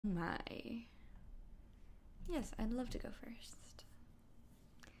My. Yes, I'd love to go first.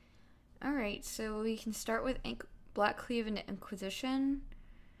 Alright, so we can start with Black Cleave and Inquisition,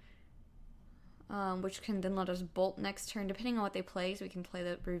 which can then let us bolt next turn, depending on what they play, so we can play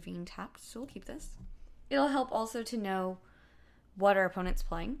the Ravine tapped, so we'll keep this. It'll help also to know what our opponent's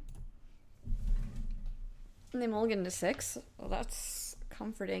playing. And they mulligan into 6. Well, that's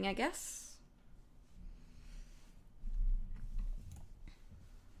comforting, I guess.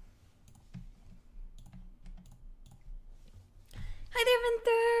 Hi there,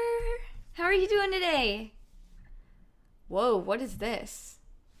 Vinther! How are you doing today? Whoa, what is this?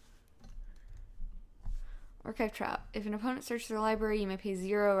 Archive Trap. If an opponent searches their library, you may pay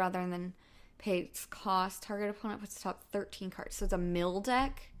 0 rather than pay its cost. Target opponent puts the top 13 cards. So it's a mill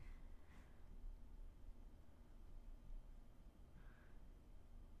deck.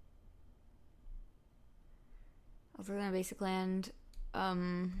 Other than a basic land.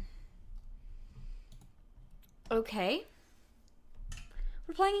 Okay.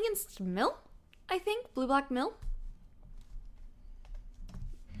 We're playing against Mill, I think. Blue-black Mill.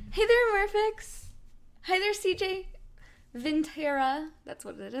 Hey there, Murphix. Hi there, CJ. Vintera. That's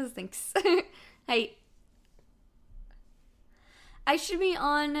what it is, thanks. Hey. I should be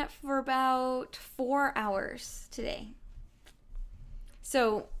on for about 4 hours today.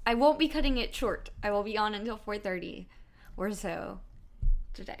 So I won't be cutting it short. I will be on until 4:30 or so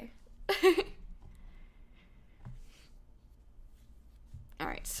today.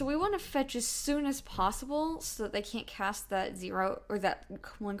 Alright, so we want to fetch as soon as possible so that they can't cast that 0 or that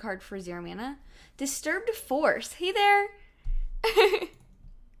 1 card for 0 mana. Disturbed Force. Hey there!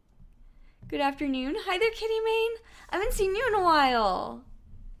 Good afternoon. Hi there, Kitty Mane. I haven't seen you in a while.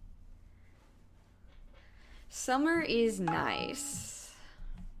 Summer is nice.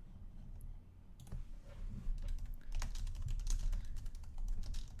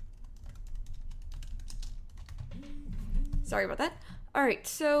 Sorry about that. Alright,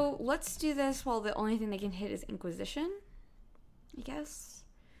 so let's do this while the only thing they can hit is Inquisition, I guess.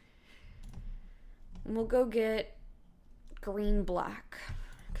 And we'll go get green-black,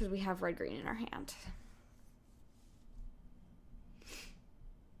 because we have red-green in our hand.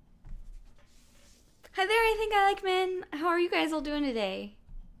 Hi there, I think I like men. How are you guys all doing today?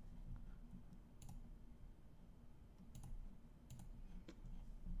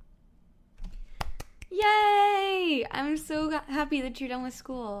 Yay! I'm so happy that you're done with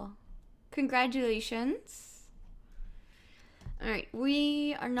school. Congratulations. Alright,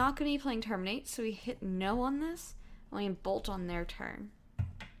 we are not going to be playing Terminate, so we hit no on this. We bolt on their turn.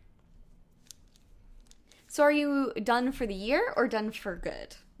 So are you done for the year or done for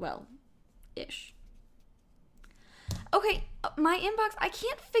good? Well, ish. Okay, my inbox, I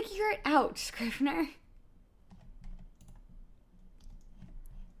can't figure it out, Scrivener.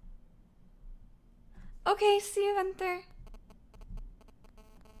 Okay, see you, Venter.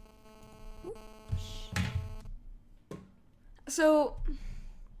 So,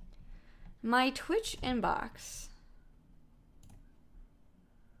 my Twitch inbox,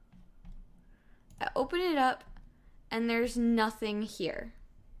 I open it up and there's nothing here.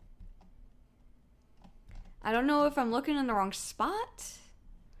 I don't know if I'm looking in the wrong spot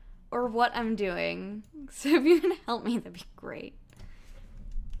or what I'm doing. So if you can help me, that'd be great.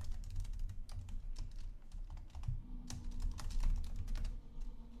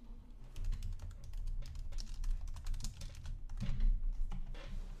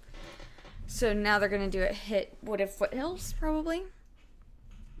 So now they're gonna do it hit What If Foothills, probably.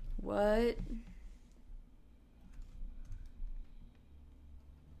 What?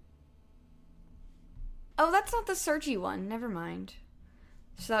 Oh, that's not the searchy one. Never mind.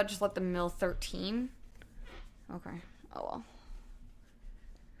 So I'll just let them mill 13. Okay. Oh well.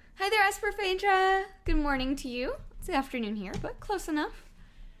 Hi there, Esper Phaedra. Good morning to you. It's the afternoon here, but close enough.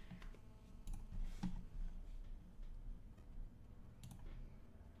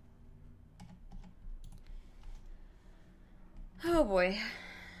 Oh boy.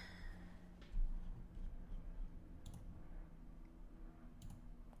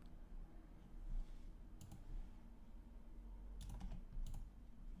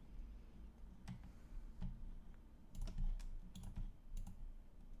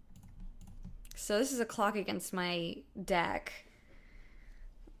 So this is a clock against my deck.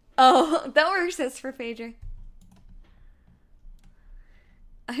 Oh, that works as for Phaedra.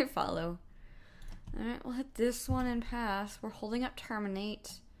 I follow. Alright, we'll hit this one and pass. We're holding up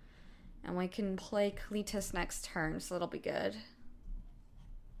Terminate. And we can play Cletus next turn, so that'll be good.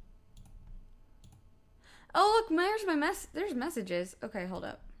 Oh, look, there's messages. Okay, hold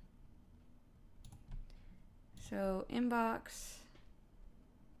up. So, inbox.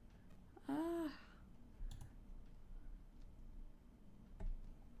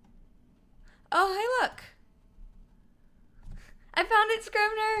 Oh, hey, look. I found it,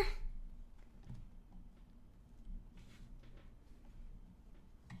 Scrivener.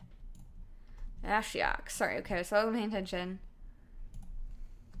 Ashiok. Sorry, okay, so I wasn't paying attention.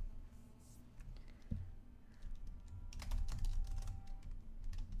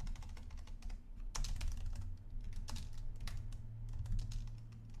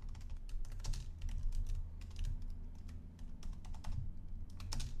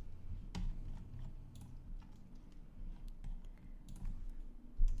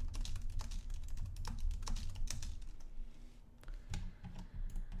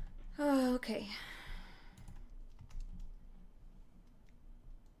 Oh, okay.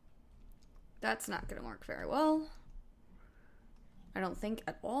 That's not gonna work very well. I don't think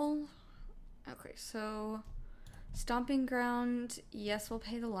at all. Okay, so Stomping Ground, yes, we'll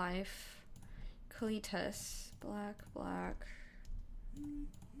pay the life. Kalitas, black.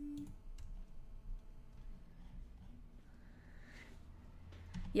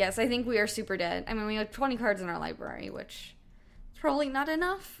 Yes, I think we are super dead. I mean, we have 20 cards in our library, which is probably not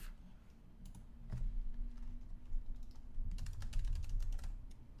enough.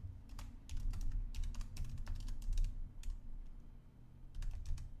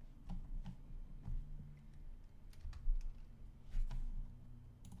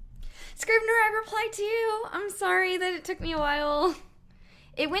 Scrivener, I replied to you. I'm sorry that it took me a while.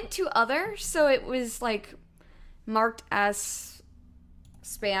 It went to other, so it was like marked as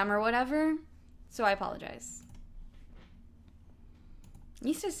spam or whatever. So I apologize.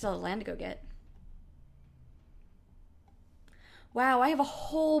 Nista's still a land to go get. Wow, I have a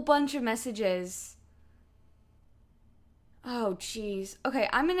whole bunch of messages. Oh, jeez. Okay,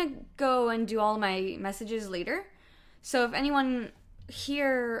 I'm gonna go and do all my messages later. So if anyone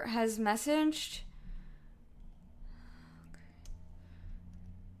here has messaged.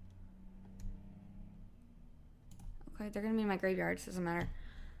 Okay, they're gonna be in my graveyard, so it doesn't matter.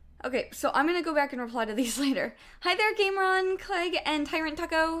 Okay, so I'm gonna go back and reply to these later. Hi there, Gameron, Clegg, and Tyrant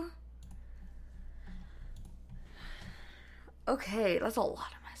Taco. Okay, that's a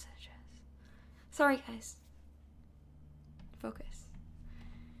lot of messages. Sorry, guys. Focus.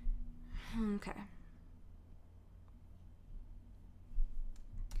 Okay.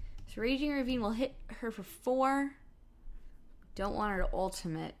 So Raging Ravine will hit her for 4. Don't want her to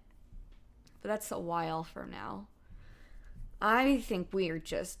ultimate. But that's a while from now. I think we are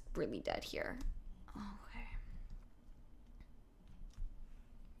just really dead here. Okay.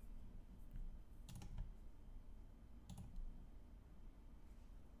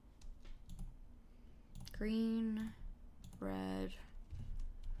 Green, red,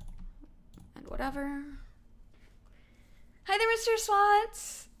 and whatever. Hi there, Mr.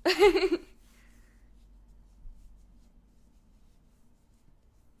 Swats!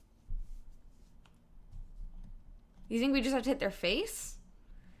 You think we just have to hit their face?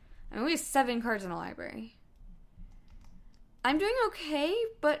 I mean, we have 7 cards in the library. I'm doing okay,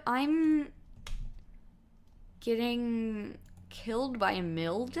 but I'm getting killed by a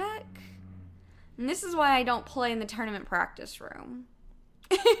mill deck. And this is why I don't play in the tournament practice room.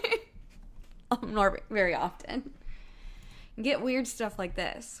 Not very often. Get weird stuff like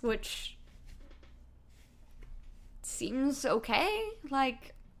this, which seems okay.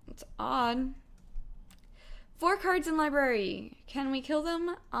 Like, it's odd. 4 cards in library. Can we kill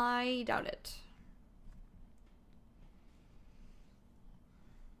them? I doubt it.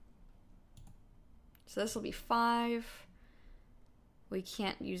 So this will be 5. We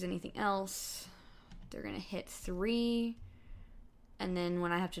can't use anything else. They're going to hit 3. And then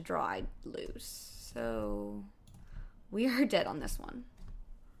when I have to draw, I lose. So we are dead on this one.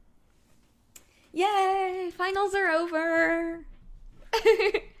 Yay! Finals are over!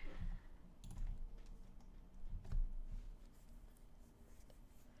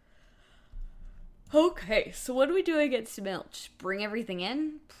 Okay, so what do we do against Milch? Bring everything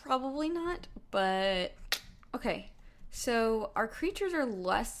in? Probably not, but okay. So our creatures are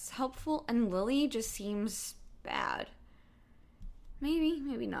less helpful, and Lily just seems bad. Maybe,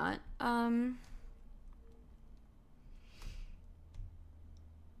 maybe not. I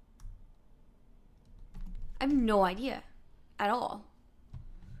have no idea at all.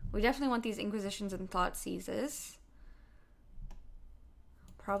 We definitely want these Inquisitions and Thoughtseizes.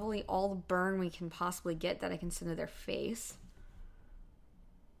 Probably all the burn we can possibly get that I can send to their face.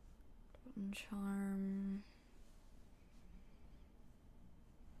 Charm.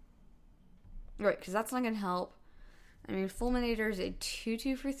 Right, because that's not going to help. I mean, Fulminator is a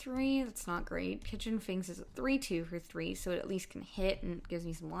 2/2 for 3. That's not great. Kitchen Finks is a 3/2 for 3, so it at least can hit and gives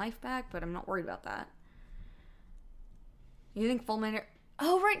me some life back, but I'm not worried about that. You think Fulminator...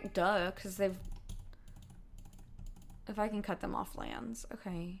 Oh, right, duh, because they've... If I can cut them off lands.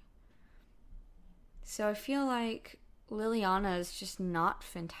 Okay. So I feel like Liliana is just not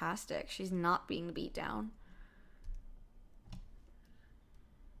fantastic. She's not being beat down.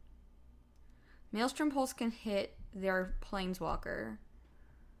 Maelstrom Pulse can hit their Planeswalker.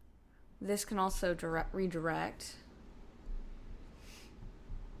 This can also redirect.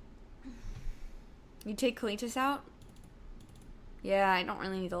 You take Kalitas out? Yeah, I don't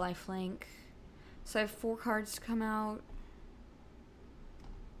really need the lifelink. So I have 4 cards to come out.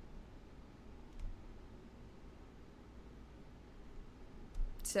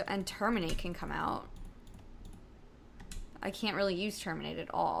 So, and Terminate can come out. I can't really use Terminate at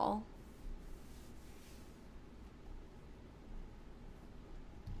all.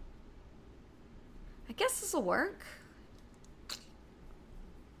 I guess this will work.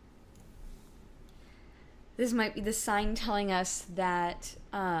 This might be the sign telling us that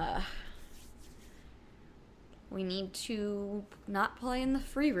we need to not play in the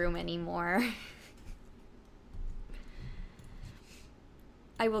free room anymore.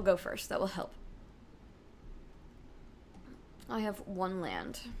 I will go first. That will help. I have 1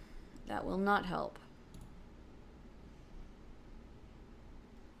 land. That will not help.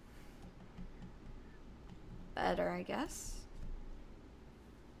 Better, I guess.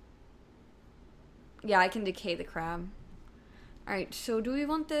 Yeah, I can decay the crab. Alright, so do we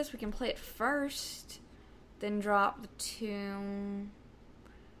want this? We can play it first. Then drop the 2.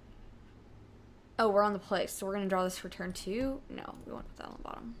 Oh, we're on the play, so we're going to draw this for turn 2? No, we want to put that on the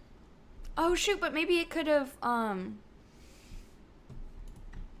bottom. Oh, shoot, but maybe it could have, I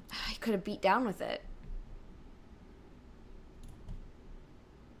could have beat down with it.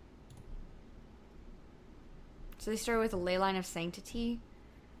 So they started with a Leyline of Sanctity.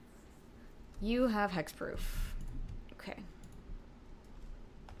 You have Hexproof. Okay.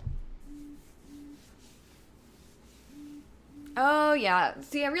 Oh, yeah.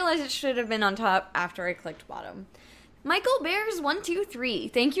 See, I realized it should have been on top after I clicked bottom. Michael Bears 123.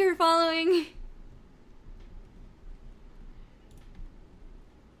 Thank you for following.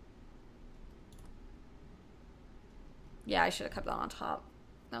 Yeah, I should have kept that on top.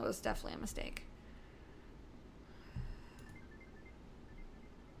 That was definitely a mistake.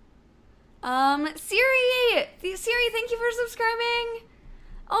 Siri! Siri, thank you for subscribing!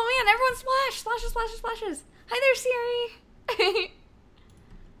 Oh man, everyone splash! Splashes, splashes, splashes! Hi there, Siri!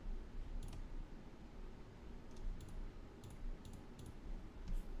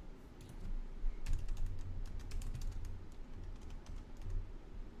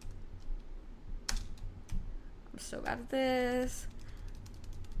 I'm so bad at this.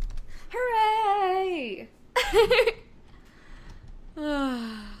 Hooray!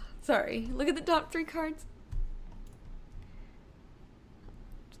 Sorry, look at the top 3 cards.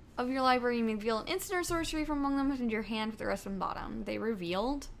 Of your library, you may reveal an instant or sorcery from among them into your hand with the rest of them bottom. They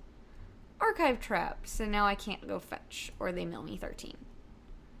revealed Archive Trap, so now I can't go fetch, or they mill me 13.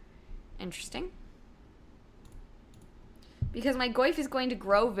 Interesting. Because my Goyf is going to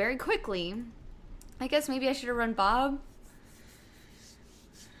grow very quickly. I guess maybe I should have run Bob.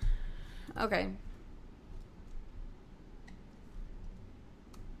 Okay.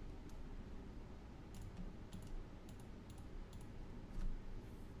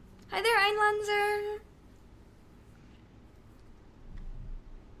 Hi there, Einlanzer!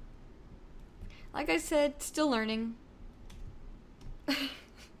 Like I said, still learning. I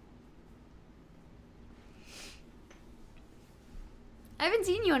haven't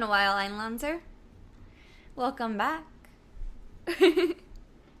seen you in a while, Einlanzer. Welcome back.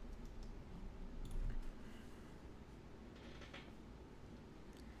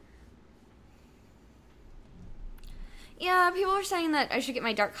 Yeah, people are saying that I should get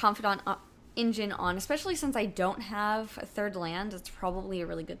my Dark Confidant engine on, especially since I don't have a 3rd land. It's probably a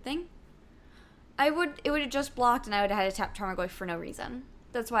really good thing. It would have just blocked and I would have had to tap Tarmogoyf for no reason.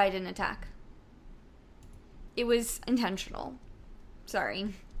 That's why I didn't attack. It was intentional.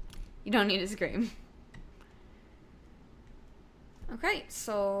 Sorry. You don't need to scream. Okay,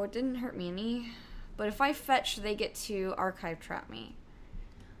 so it didn't hurt me any. But if I fetch, they get to Archive Trap me.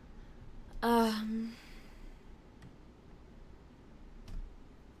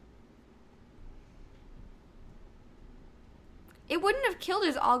 It wouldn't have killed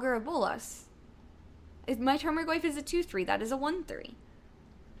his Augur of Bolas. If my Tarmogoyf is a 2/3, that is a 1/3.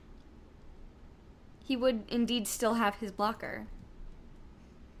 He would indeed still have his blocker.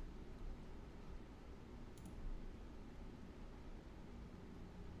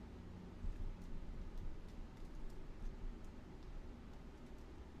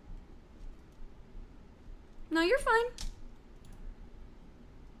 No, you're fine.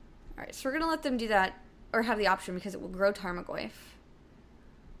 Alright, so we're gonna let them do that, or have the option, because it will grow Tarmogoyf.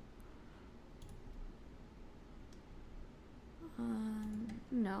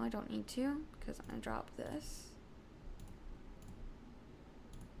 No, I don't need to, because I'm gonna drop this.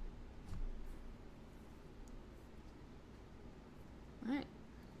 Alright.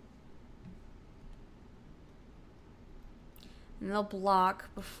 And they'll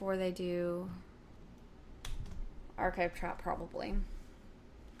block before they do Archive Trap, probably.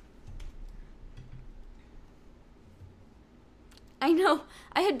 I know.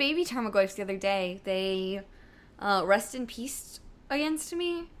 I had baby Tarmogoyfs the other day. They rest in peace against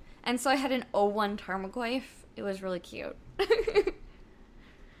me. And so I had an O1 Tarmogoyf. It was really cute.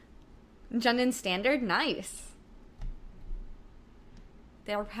 Jundin Standard? Nice.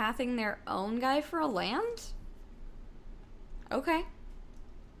 They were pathing their own guy for a land? Okay.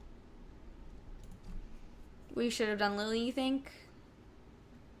 We should have done Lily, you think?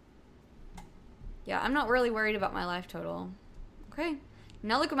 Yeah, I'm not really worried about my life total. Okay.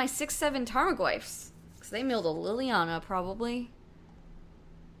 Now look at my 6/7 Tarmogoyfs. Because they milled a Liliana, probably.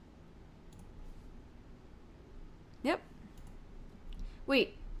 Yep.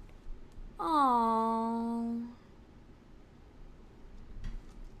 Wait. Aww.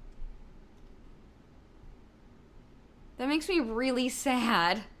 That makes me really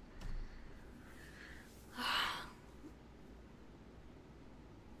sad.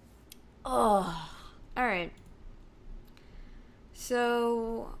 Oh. Alright.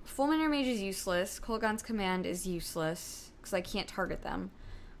 So, Fulminator Mage is useless. Kolaghan's Command is useless, because I can't target them.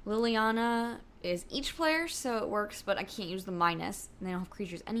 Liliana is each player, so it works, but I can't use the minus. And they don't have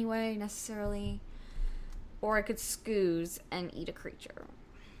creatures anyway, necessarily. Or I could Scooze and eat a creature.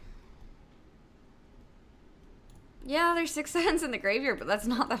 Yeah, there's 6/7s in the graveyard, but that's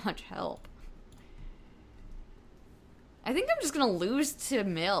not that much help. I think I'm just gonna lose to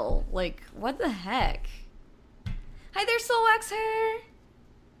Mill. Like, what the heck? Hi there, Soulwaxer!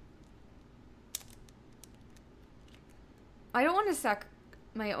 I don't want to sack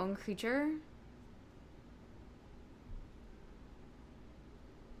my own creature.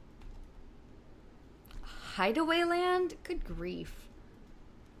 Hideaway land? Good grief.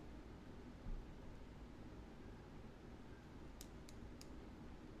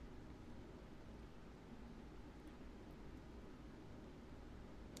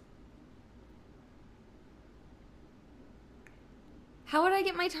 How would I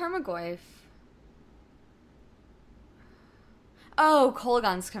get my Tarmogoyf? Oh,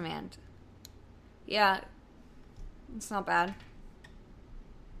 Kolaghan's Command. Yeah. It's not bad.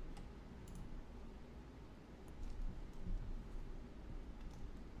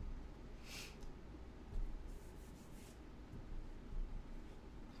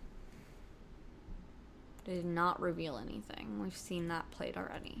 They did not reveal anything. We've seen that played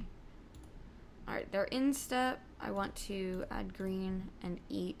already. Alright, they're in step. I want to add green and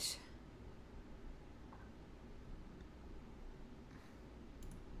eat.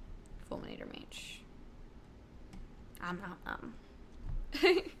 Fulminator Mage.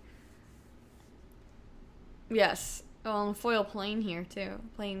 Yes. Oh, and foil plane here too.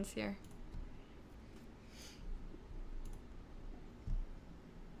 Planes here.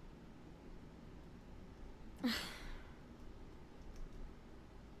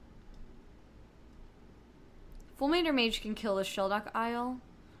 Fulminator Mage can kill the Sheldock Isle.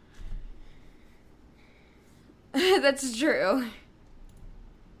 That's true.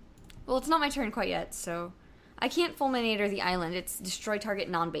 Well, it's not my turn quite yet, so... I can't Fulminator the island. It's destroy target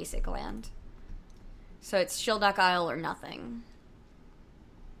non-basic land. So it's Sheldock Isle or nothing.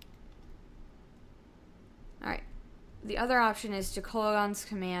 Alright. The other option is to Kolaghan's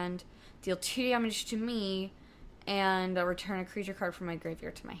Command, deal 2 damage to me, and return a creature card from my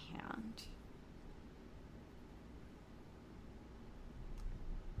graveyard to my hand.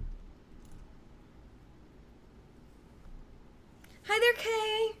 Hi there,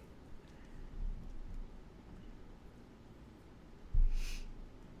 Kay!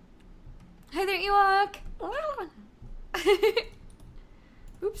 Hi there, Ewok!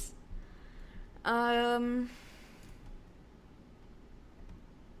 Oops. I don't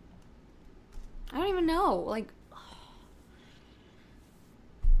even know, like... I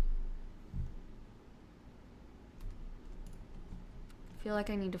feel like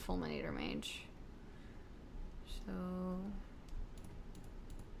I need to Fulminator Mage. So...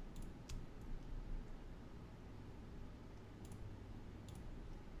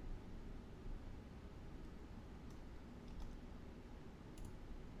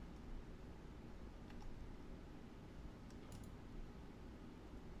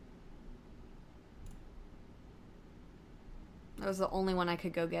 That was the only one I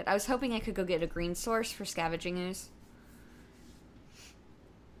could go get. I was hoping I could go get a green source for Scavenging Ooze.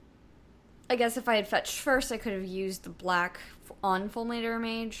 I guess if I had fetched first, I could have used the black on Fulminator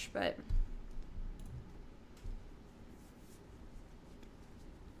Mage, but...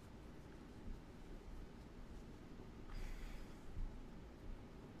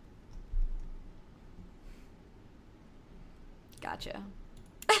 Gotcha.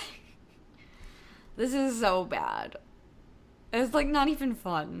 This is so bad. It's like not even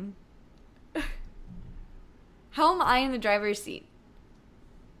fun. How am I in the driver's seat?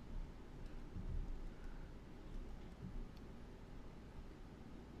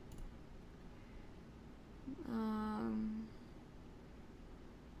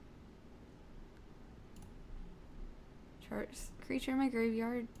 Creature in my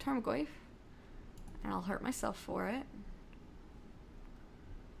graveyard, Tarmogoyf, and I'll hurt myself for it.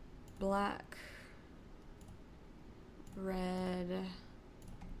 Black, red,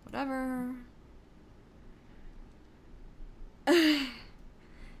 whatever.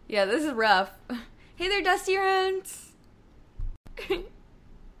 Yeah, this is rough. Hey there, Dusty Rounds.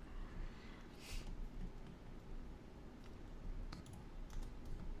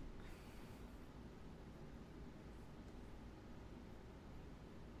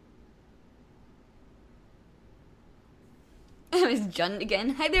 It's Jund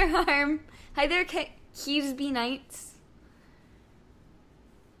again. Hi there, Harm. Hi there, Keysby Knights.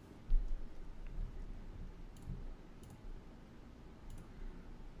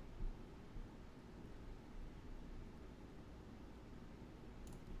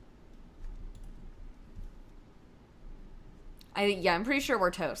 Yeah, I'm pretty sure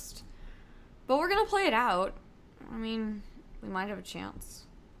we're toast. But we're gonna play it out. I mean, we might have a chance.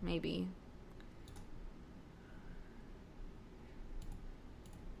 Maybe.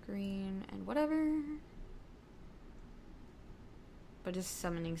 Green and whatever. But is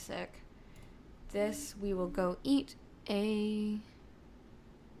summoning sick. This, we will go eat a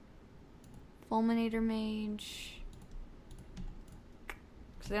Fulminator Mage.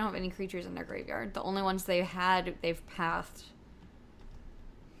 Because they don't have any creatures in their graveyard. The only ones they had, they've pathed.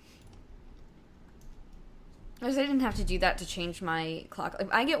 Because I didn't have to do that to change my clock. If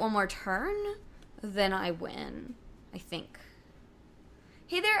I get one more turn, then I win. I think.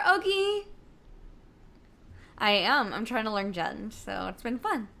 Hey there, Ogie! I am. I'm trying to learn Jund, so it's been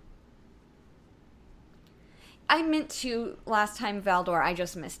fun. I meant to last time Valdor, I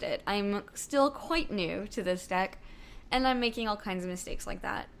just missed it. I'm still quite new to this deck, and I'm making all kinds of mistakes like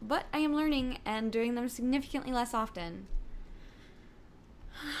that. But I am learning and doing them significantly less often.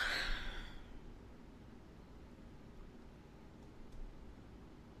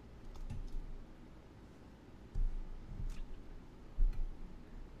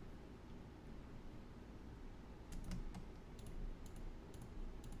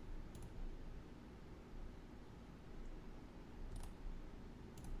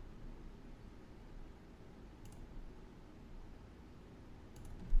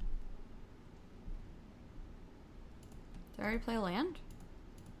 Did I already play a land?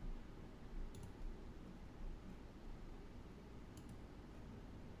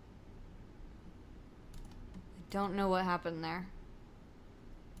 I don't know what happened there.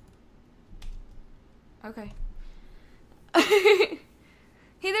 Okay. Hey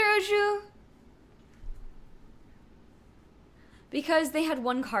there, Oshu! Because they had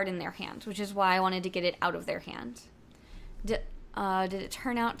one card in their hand, which is why I wanted to get it out of their hand. Did it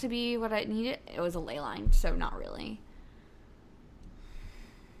turn out to be what I needed? It was a Leyline, so not really.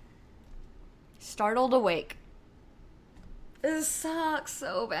 Startled Awake. This sucks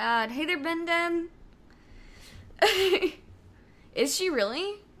so bad. Hey there, Benden. Is she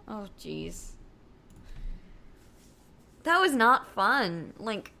really? Oh, jeez. That was not fun.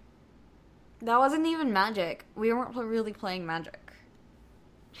 Like, that wasn't even Magic. We weren't really playing Magic.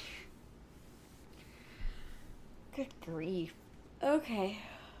 Good grief. Okay.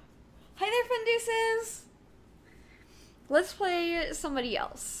 Hi there, Funduces. Let's play somebody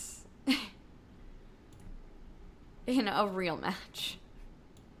else. In a real match.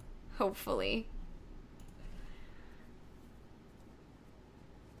 Hopefully.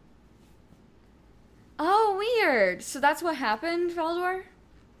 Oh, weird. So that's what happened, Valdor?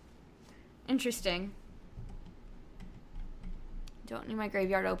 Interesting. Don't need my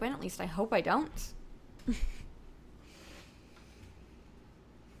graveyard open. At least I hope I don't.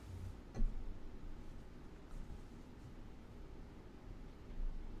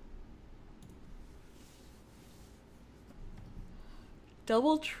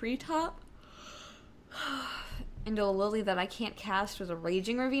 Double treetop? into a Lily that I can't cast with a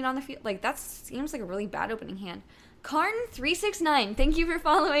Raging Ravine on the field. Like, that seems like a really bad opening hand. Karn369, thank you for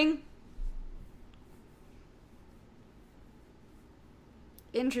following.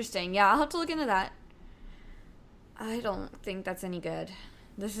 Interesting. Yeah, I'll have to look into that. I don't think that's any good.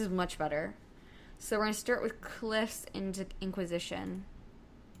 This is much better. So we're going to start with Cliffs into Inquisition.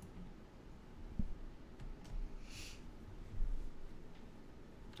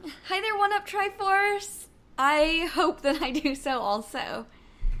 Hi there, One Up Triforce. I hope that I do so also.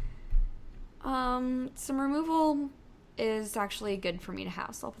 Some removal is actually good for me to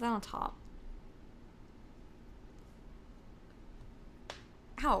have, so I'll put that on top.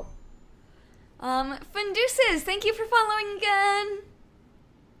 Ow. Funduces, thank you for following again.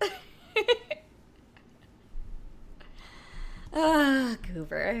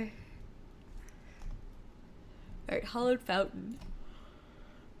 Goober. Alright, Hollowed Fountain.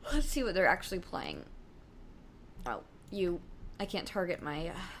 Let's see what they're actually playing. Oh, I can't target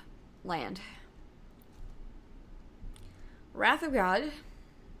my land. Wrath of God.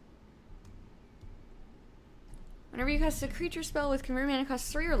 Whenever you cast a creature spell with convert mana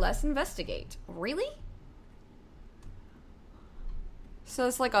cost 3 or less, investigate. Really? So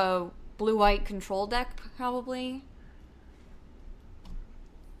it's like a blue-white control deck, probably.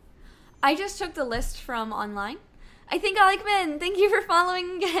 I just took the list from online. I think I like men. Thank you for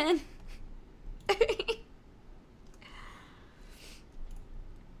following again.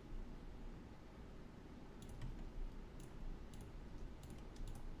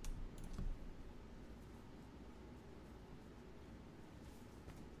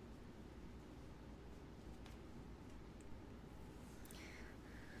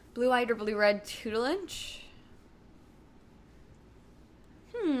 Blue-eyed or blue-red tutelage?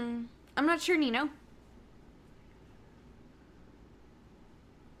 I'm not sure, Nino.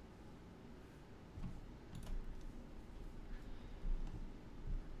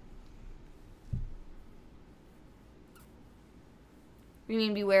 You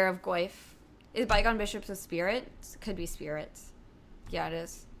mean Beware of Goyf? Is Bygone Bishops a spirit? Could be spirits. Yeah, it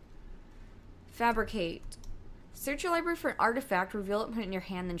is. Fabricate. Search your library for an artifact, reveal it, put it in your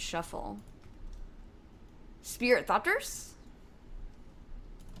hand, then shuffle. Spirit Thopters?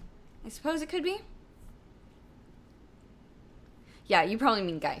 I suppose it could be. Yeah, you probably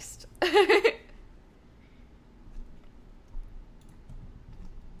mean Geist.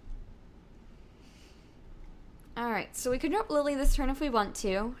 Alright, so we could drop Lily this turn if we want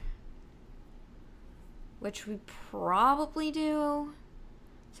to. Which we probably do.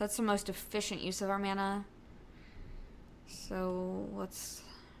 So that's the most efficient use of our mana. So let's...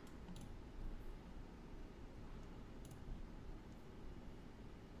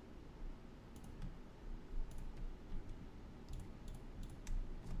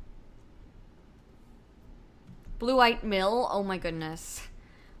 Blue-white mill? Oh my goodness.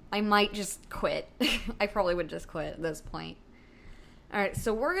 I might just quit. I probably would just quit at this point. Alright,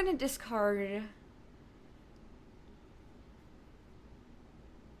 so we're gonna discard...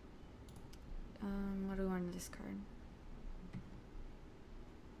 what do we want to discard?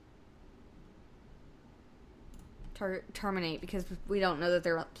 Terminate, because we don't know that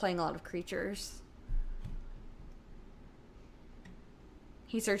they're playing a lot of creatures.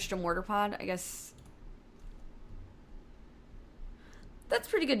 He searched a mortar pod, I guess. That's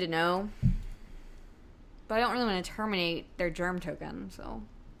pretty good to know. But I don't really want to terminate their germ token, so.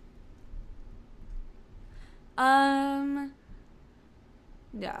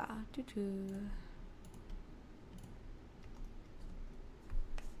 Yeah.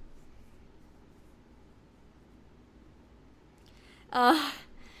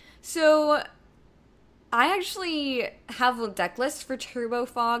 So I actually have a deck list for Turbo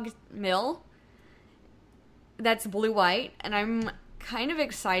Fog Mill that's blue-white, and I'm kind of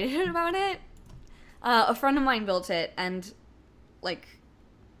excited about it. A friend of mine built it, and, like,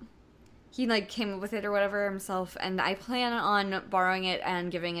 he, like, came up with it or whatever himself, and I plan on borrowing it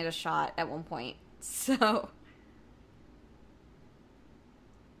and giving it a shot at one point. So...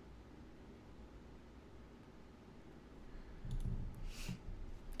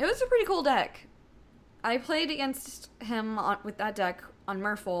 it was a pretty cool deck. I played against him with that deck on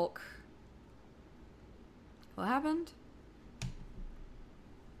Merfolk. What happened?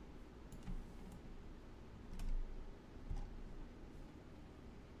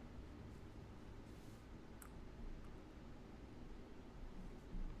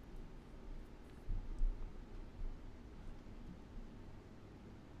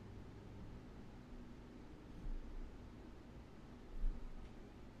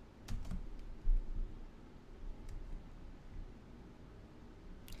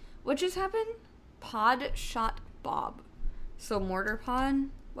 What just happened? Pod shot Bob. So Mortar Pod.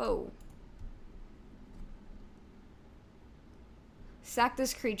 Whoa. Sack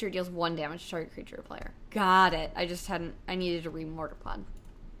this creature, deals 1 damage to target creature or player. Got it. I needed to read Mortar Pod.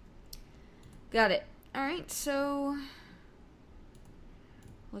 Got it. Alright, so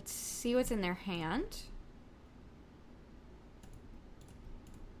let's see what's in their hand.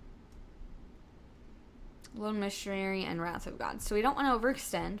 Lone Missionary and Wrath of God. So we don't want to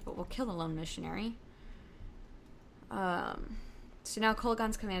overextend, but we'll kill the Lone Missionary. So now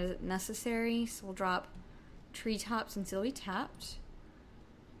Kolaghan's Command is necessary, so we'll drop Treetops and he'll be tapped.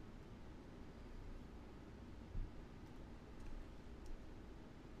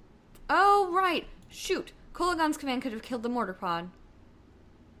 Oh, right. Shoot. Kolaghan's Command could have killed the Mortar Pod.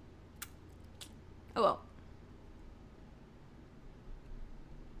 Oh well.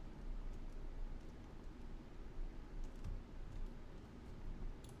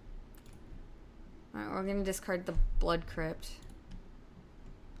 Alright, we're gonna discard the Blood Crypt.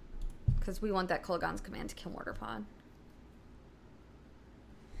 Because we want that Kolaghan's Command to kill Mortar Pod.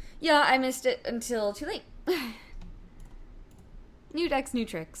 Yeah, I missed it until too late. New decks, new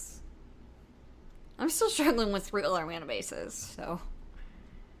tricks. I'm still struggling with real mana bases, so.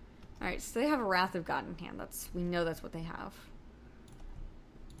 Alright, so they have a Wrath of God in hand. We know that's what they have.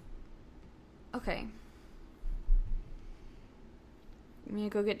 Okay. I'm gonna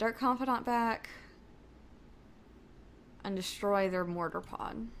go get Dark Confidant back. And destroy their Mortar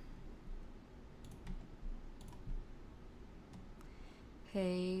Pod.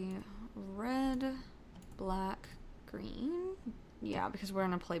 Okay, red, black, green. Yeah, because we're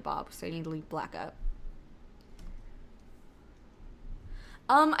gonna play Bob, so I need to leave black up.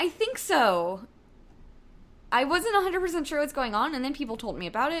 I think so. I wasn't 100% sure what's going on, and then people told me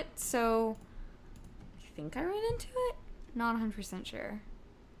about it, so I think I ran into it? Not 100% sure.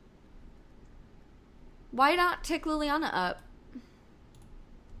 Why not tick Liliana up?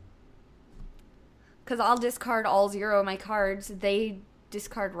 Because I'll discard all 0 of my cards. They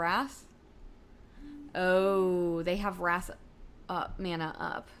discard Wrath. Oh, they have Wrath up, mana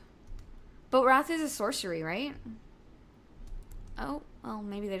up. But Wrath is a sorcery, right? Oh, well,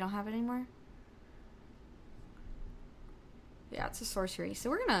 maybe they don't have it anymore. Yeah, it's a sorcery. So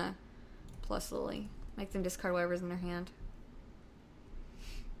we're gonna plus Lily. Make them discard whatever's in their hand.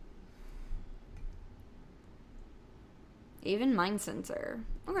 Even Mind Sensor.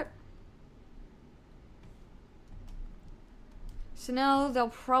 Okay. So now they'll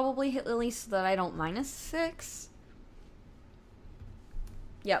probably hit Lily so that I don't -6.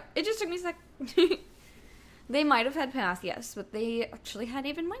 Yep, it just took me a sec. They might have had Path, yes, but they actually had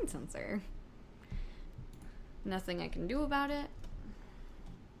even Mind Sensor. Nothing I can do about it.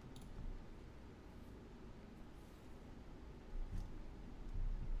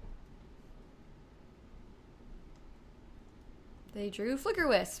 They drew Flicker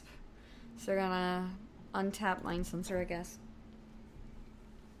Wisp. So they're gonna untap Mind Sensor, I guess.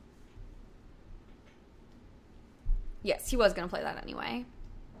 Yes, he was gonna play that anyway.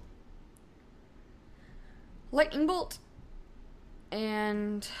 Lightning Bolt.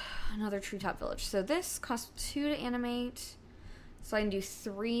 And another Treetop Village. So this costs 2 to animate. So I can do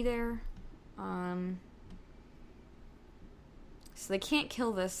 3 there. So they can't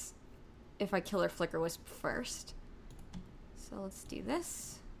kill this if I kill their Flicker Wisp first. So let's do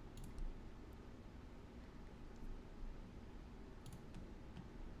this.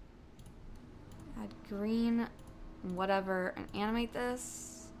 Add green, whatever, and animate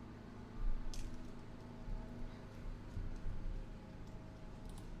this.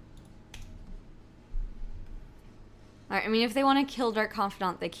 Alright, I mean, if they want to kill Dark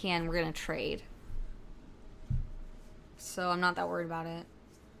Confidant, they can. We're going to trade. So I'm not that worried about it.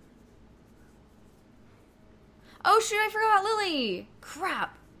 Oh, shoot, I forgot about Lily!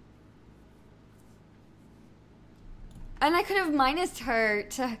 Crap. And I could have minused her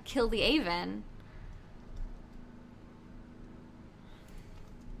to kill the Aven.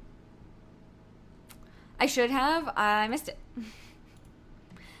 I should have. I missed it.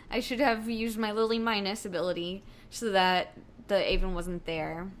 I should have used my Lily minus ability so that the Aven wasn't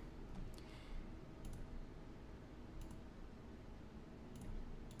there.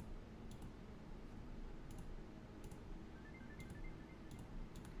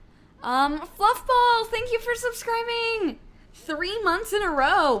 Fluffball, thank you for subscribing. 3 months in a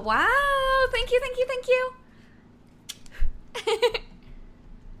row. Wow, thank you, thank you, thank you.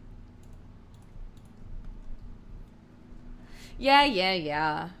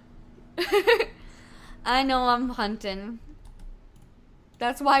 Yeah. I know I'm hunting.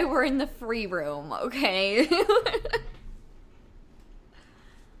 That's why we're in the free room, okay?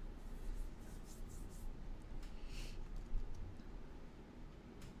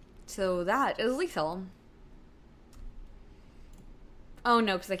 So that is lethal. Oh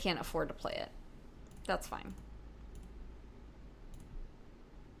no, because I can't afford to play it. That's fine.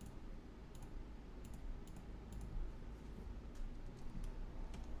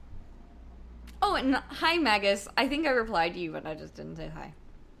 Oh, and hi, Magus. I think I replied to you, but I just didn't say hi.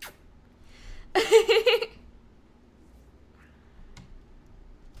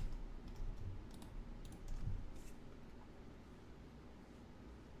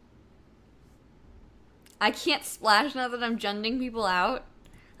 I can't splash now that I'm junding people out.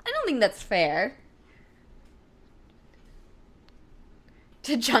 I don't think that's fair.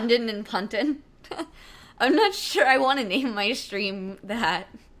 To Jundin and Puntin. I'm not sure I want to name my stream that.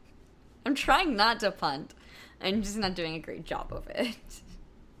 I'm trying not to punt. I'm just not doing a great job of it.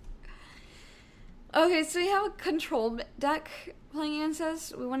 Okay, so we have a control deck playing against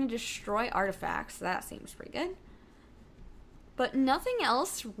us. We want to destroy artifacts. That seems pretty good. But nothing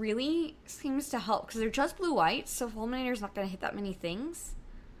else really seems to help because they're just blue-white, so Fulminator's not going to hit that many things.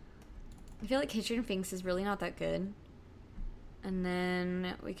 I feel like Kitchen Finks is really not that good. And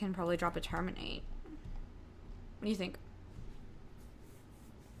then we can probably drop a Terminate. What do you think?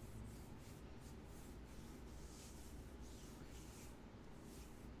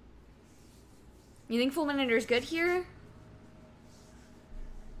 You think Fulminator is good here?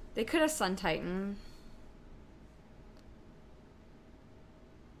 They could have Sun Titan.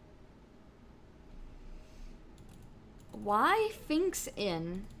 Why Finks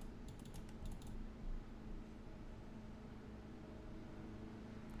in?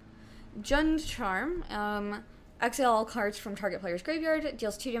 Jund Charm. Exile all cards from target player's graveyard,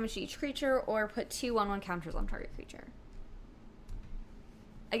 deals 2 damage to each creature, or put 2 1/1 counters on target creature.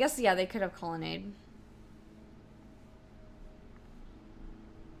 I guess, yeah, they could have Colonnade.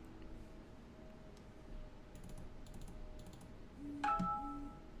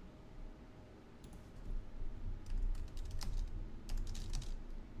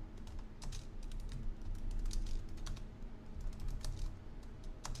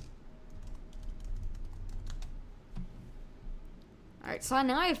 Alright, so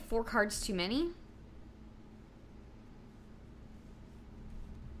now I have 4 cards too many.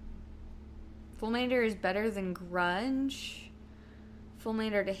 Fulminator is better than Grudge.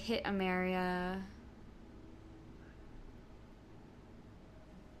 Fulminator to hit Amaria.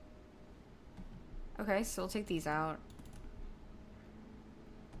 Okay, so we'll take these out.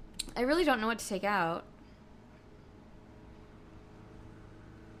 I really don't know what to take out.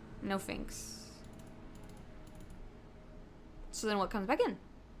 No Finks. So then what comes back in?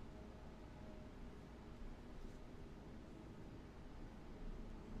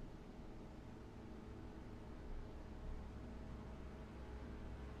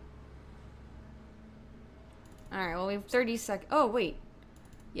 Alright, well we have 30 seconds. Oh, wait.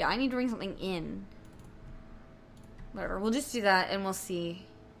 Yeah, I need to bring something in. Whatever, we'll just do that and we'll see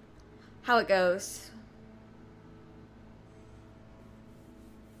how it goes.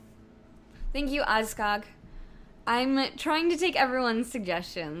 Thank you, Azkag. I'm trying to take everyone's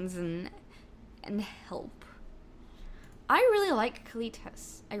suggestions and help. I really like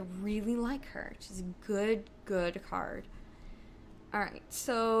Kalitas. I really like her. She's a good card. Alright,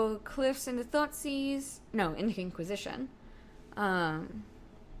 so Cliffs into Thoughtseize. No, into Inquisition.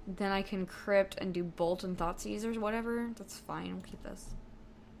 Then I can Crypt and do Bolt and Thoughtseize or whatever. That's fine, I'll keep this.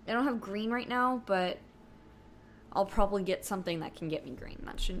 I don't have green right now, but I'll probably get something that can get me green.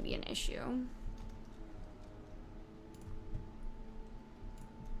 That shouldn't be an issue.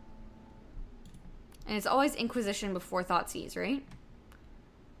 And it's always Inquisition before Thoughtseize, right?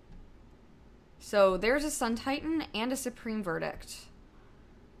 So there's a Sun Titan and a Supreme Verdict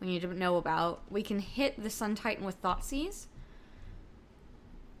we need to know about. We can hit the Sun Titan with Thoughtseize.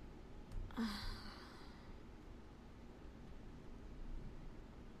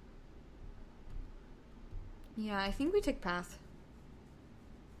 Yeah, I think we take Path.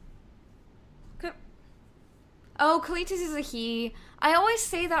 Okay. Oh, Kalitas is a he. I always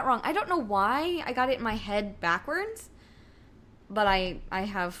say that wrong. I don't know why I got it in my head backwards. But I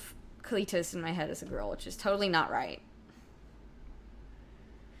have Kalitas in my head as a girl, which is totally not right.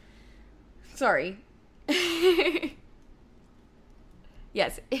 Sorry.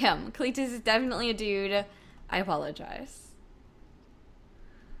 Yes, him. Kalitas is definitely a dude. I apologize.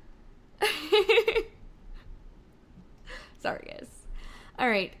 Sorry, guys.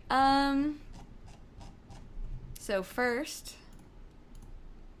 Alright, so first,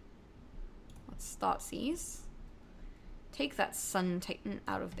 let's Thoughtseize. Take that Sun Titan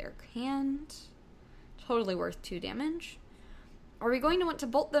out of their hand. Totally worth 2 damage. Are we going to want to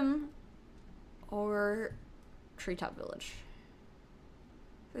bolt them or Treetop Village?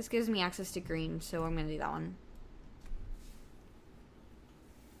 This gives me access to green, so I'm gonna do that one.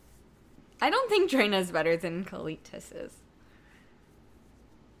 I don't think Draina is better than Kalitas is.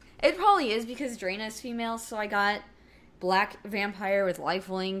 It probably is because Draina is female, so I got black vampire with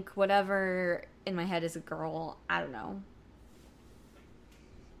lifelink, whatever in my head is a girl. I don't know.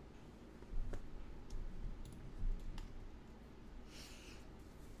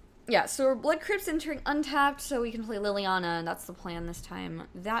 Yeah, so we're Blood Crypts entering untapped, so we can play Liliana, and that's the plan this time.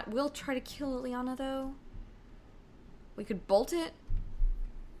 That will try to kill Liliana, though. We could bolt it,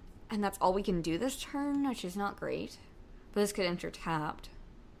 and that's all we can do this turn, which is not great. But this could enter tapped.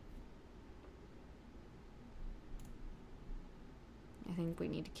 I think we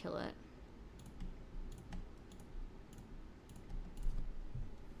need to kill it.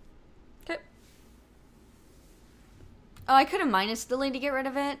 Okay. Oh, I could have minus Lily to get rid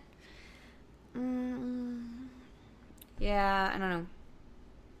of it. Yeah, I don't know.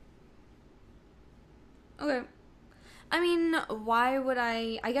 Okay. I mean, why would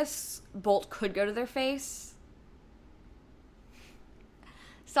I guess Bolt could go to their face.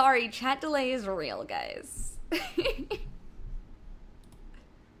 Sorry, chat delay is real, guys.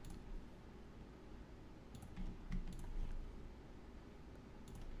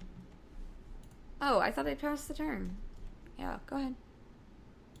 Oh, I thought I'd passed the turn. Yeah, go ahead.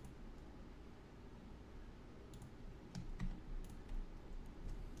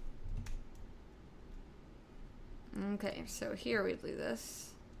 Okay, so here we do this.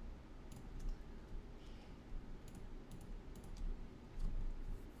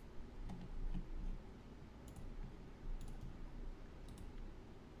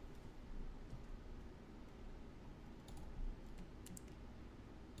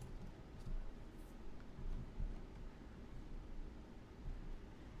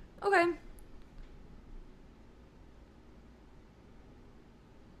 Okay.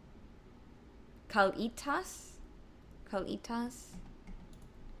 Kalitas? Kalitas?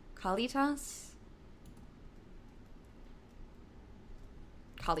 Kalitas?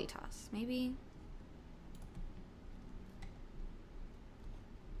 Kalitas, maybe?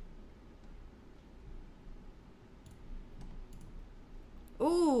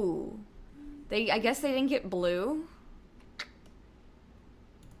 Ooh. I guess they didn't get blue.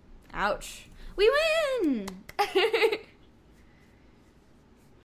 Ouch. We win!